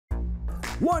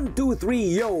1, 2,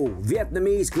 3, yo!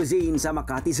 Vietnamese Cuisine sa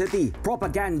Makati City.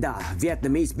 Propaganda,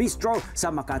 Vietnamese Bistro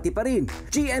sa Makati pa rin.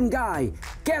 GMA,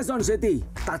 Quezon City.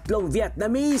 Tatlong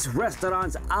Vietnamese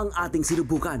restaurants ang ating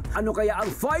sinubukan. Ano kaya ang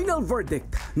final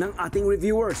verdict ng ating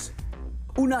reviewers?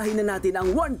 Unahin na natin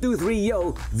ang 1, 2, 3,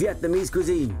 yo! Vietnamese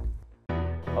Cuisine.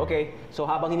 Okay, so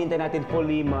habang hinintay natin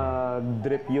fully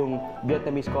mag-drip yung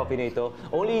Vietnamese coffee na ito,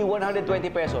 only 120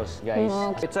 pesos, guys.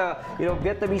 It's a,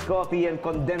 Vietnamese coffee and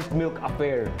condensed milk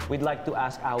affair. We'd like to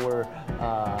ask our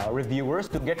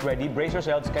reviewers to get ready, brace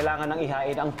yourselves. Kailangan nang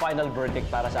ihain ang final verdict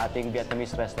para sa ating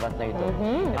Vietnamese restaurant na ito.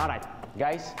 Alright,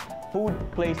 guys, food,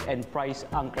 place, and price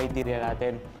ang criteria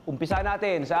natin. Umpisa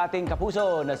natin sa ating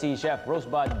kapuso na si Chef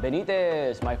Rosebud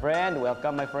Benitez. My friend,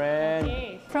 welcome, my friend.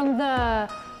 Okay. From the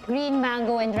green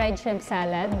mango and dried shrimp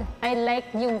salad, I like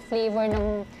yung flavor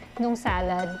nung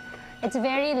salad. It's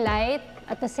very light,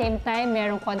 at the same time,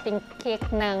 merong konting kick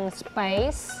ng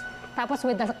spice. Tapos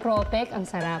with the crawpek, ang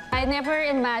sarap. I never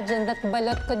imagined that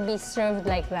balot could be served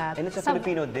like that. And it's a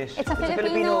Filipino dish. It's a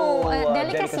Filipino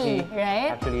delicacy,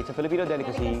 right? Actually, it's a Filipino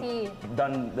delicacy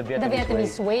done the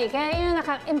Vietnamese way. Kaya yun,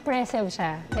 impressive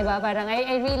siya. Diba? Parang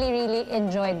I really, really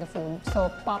enjoyed the food.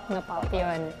 So, pop na pop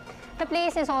yun. The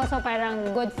place is also parang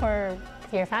good for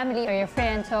your family or your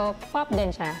friends, so pop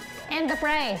din siya. And the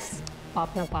price,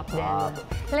 pop na pop din.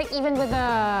 Like even with the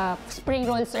spring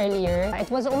rolls earlier, it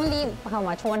was only, how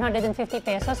much, 150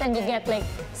 pesos and you get like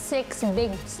 6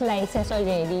 big slices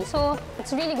already. So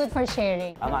it's really good for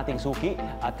sharing. Ang ating suki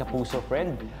at kapuso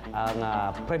friend, ang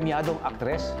premiadong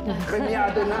aktres.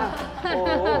 Premiado na!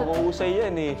 Oo, mahusay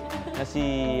yan eh. Na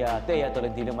si Thea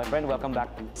Tolentino, my friend. Welcome back.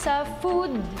 Sa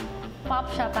food, pop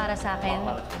siya para sa akin.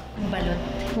 Balot.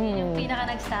 Yung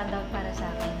pinaka nag-stand out para sa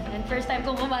akin. And first time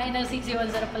kong kumain ng sisiw,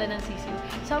 ang sarap pala ng sisiw.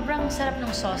 Sobrang sarap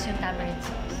ng sauce, yung tamarind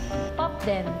sauce. Pop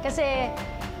din. Kasi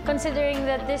considering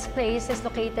that this place is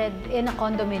located in a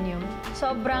condominium,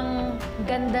 sobrang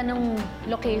ganda ng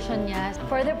location niya.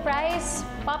 For the price,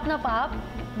 pop na pop.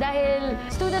 Dahil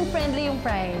student-friendly yung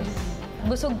price.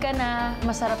 Busog ka na,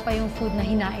 masarap pa yung food na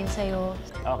hinain sa'yo.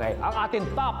 Okay, ang ating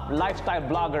top lifestyle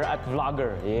blogger at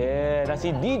vlogger. Yeah, na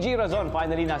si DJ Razon.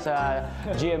 Finally, nasa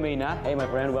GMA na. Hey, my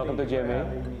friend, welcome to GMA.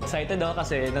 Excited ako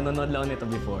kasi nanonood lang nito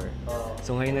before.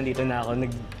 So ngayon nandito na ako,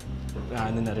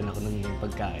 na rin ako ng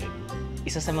pagkain.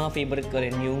 Isa sa mga favorite ko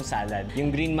rin yung salad. Yung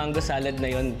green mango salad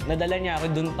na yun, nadala niya ako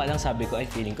dun pa lang sabi ko, ay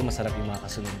feeling ko masarap yung mga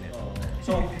kasunod nito.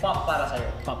 So, pop para sa'yo?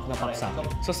 Pop na pop sa akin.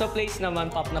 So sa place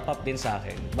naman, pop na pop din sa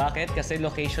akin. Bakit? Kasi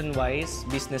location-wise,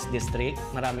 business district,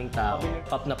 maraming tao.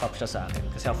 Pop na pop siya sa akin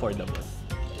kasi affordable.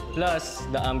 Plus,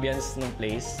 the ambience ng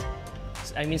place.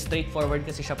 I mean, straightforward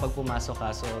kasi siya pag pumasok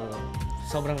ka. So,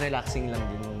 sobrang relaxing lang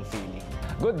din yung feeling.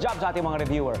 Good job sa ating mga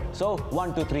reviewer. So,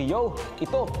 1, 2, 3, yo!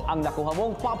 Ito ang nakuha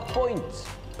mong pop points.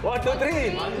 1,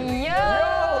 2, 3! Yo!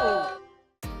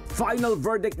 Final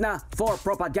verdict na for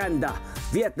Propaganda,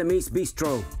 Vietnamese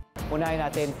Bistro. Unahin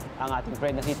natin ang ating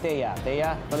friend na si Thea.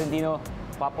 Thea Tolentino,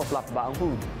 pop o flop ba ang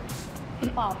food?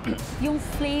 Pop. Yung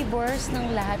flavors ng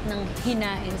lahat ng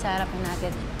hinain sa harapan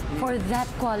natin, for that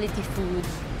quality food,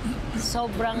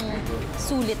 sobrang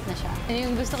sulit na siya.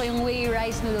 Yung gusto ko yung whey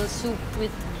rice noodle soup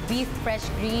with beef fresh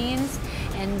greens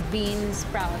and bean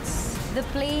sprouts. The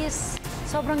place,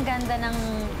 sobrang ganda ng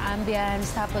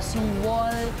ambience, tapos yung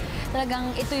wall,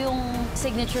 talagang ito yung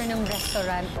signature ng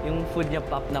restaurant. Yung food niya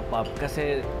pop na pop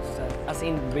kasi as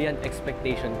in beyond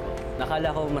expectation ko.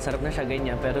 Nakala ko masarap na siya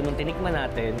ganyan pero nung tinikman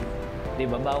natin, di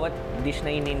ba, bawat dish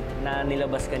na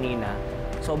nilabas kanina,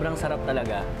 sobrang sarap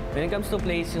talaga. When it comes to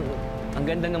place, ang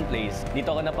ganda ng place.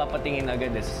 Dito ako napapatingin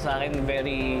agad. Sa akin,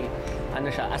 very,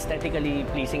 aesthetically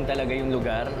pleasing talaga yung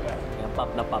lugar. Pop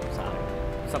na pop sa akin.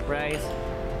 Sa price,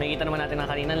 nakikita naman natin na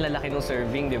kanina, lalaki ng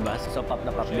serving, di ba? So, pop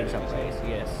na pop din sa price,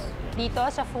 yes. Dito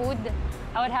sa food,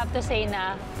 I would have to say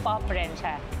na pop rin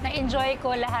siya. Na-enjoy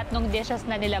ko lahat ng dishes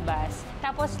na nilabas.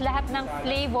 Tapos lahat ng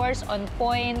flavors on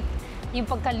point, yung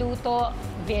pagkaluto,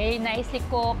 very nicely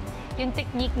cooked, yung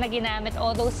technique na ginamit,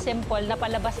 although simple,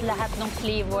 napalabas lahat ng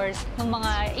flavors, ng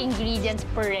mga ingredients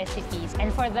per recipes.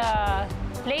 And for the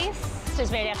place,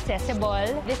 it's very accessible.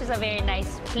 This is a very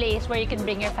nice place where you can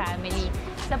bring your family.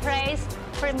 The price,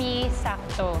 for me,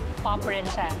 sakto. Pop rin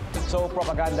siya. So,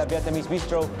 Propaganda Vietnamese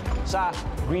Bistro sa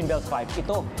Greenbelt 5.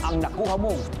 Ito ang nakuha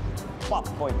mong pop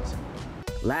points.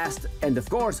 Last and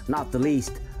of course, not the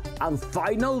least, ang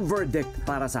final verdict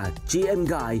para sa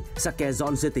GMA sa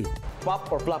Quezon City.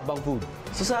 Pop or flop bang food?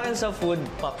 So sa akin sa food,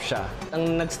 pop siya.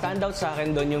 Ang nag-stand out sa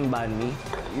akin doon yung banh mi.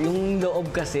 Yung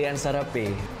loob kasi, ang sarap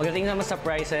eh. Pagdating naman sa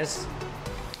prices,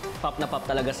 pop na pop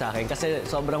talaga sa akin kasi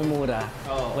sobrang mura.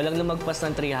 Walang lumagpas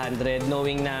ng 300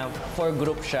 knowing na 4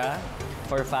 group siya.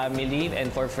 for family and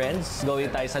for friends.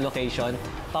 Going tayo sa location,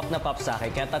 pop na pop sa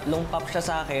akin. Kaya 3 pop siya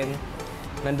sa akin.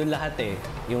 Nandun lahat eh.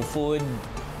 Yung food,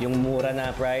 yung mura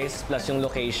na price, plus yung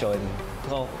location.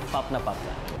 So, pop na pop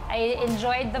na. I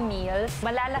enjoyed the meals.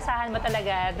 Malalasahan mo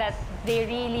talaga that they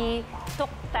really took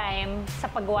time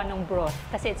sa paggawa ng broth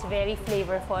kasi it's very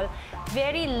flavorful.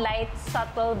 Very light,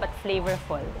 subtle, but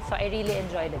flavorful. So I really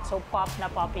enjoyed it. So pop na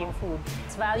pop yung food.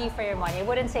 It's value for your money. I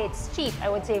wouldn't say it's cheap.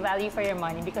 I would say value for your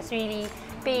money because really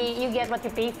you get what you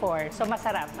pay for. So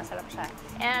masarap siya.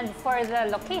 And for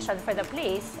the location, for the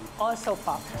place, also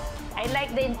pop. I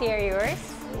like the interiors.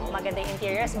 Maganda yung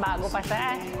interiors. Bago pa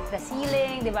siya. The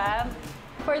ceiling, di ba?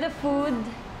 For the food,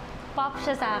 pop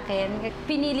siya sa akin.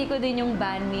 Pinili ko din yung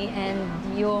banh mi and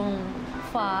yung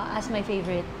pho as my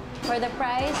favorite. For the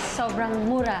price, sobrang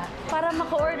mura. Para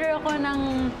maka-order ako ng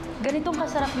ganitong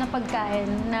kasarap na pagkain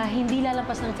na hindi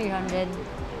lalampas ng 300,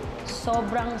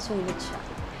 sobrang sulit siya.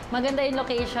 Maganda yung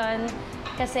location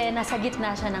kasi nasa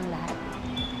gitna siya ng lahat.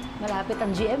 Malapit ang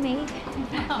GMA,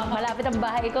 malapit ang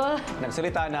bahay ko.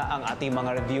 Nagsalita na ang ating mga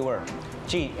reviewer.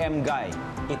 GM Guy,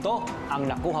 ito ang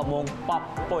nakuha mong pop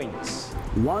points.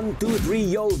 1, 2,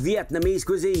 3, yo, Vietnamese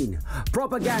cuisine.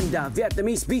 Propaganda,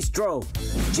 Vietnamese Bistro.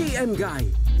 GM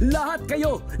Guy, lahat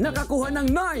kayo nakakuha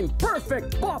ng 9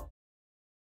 perfect pop!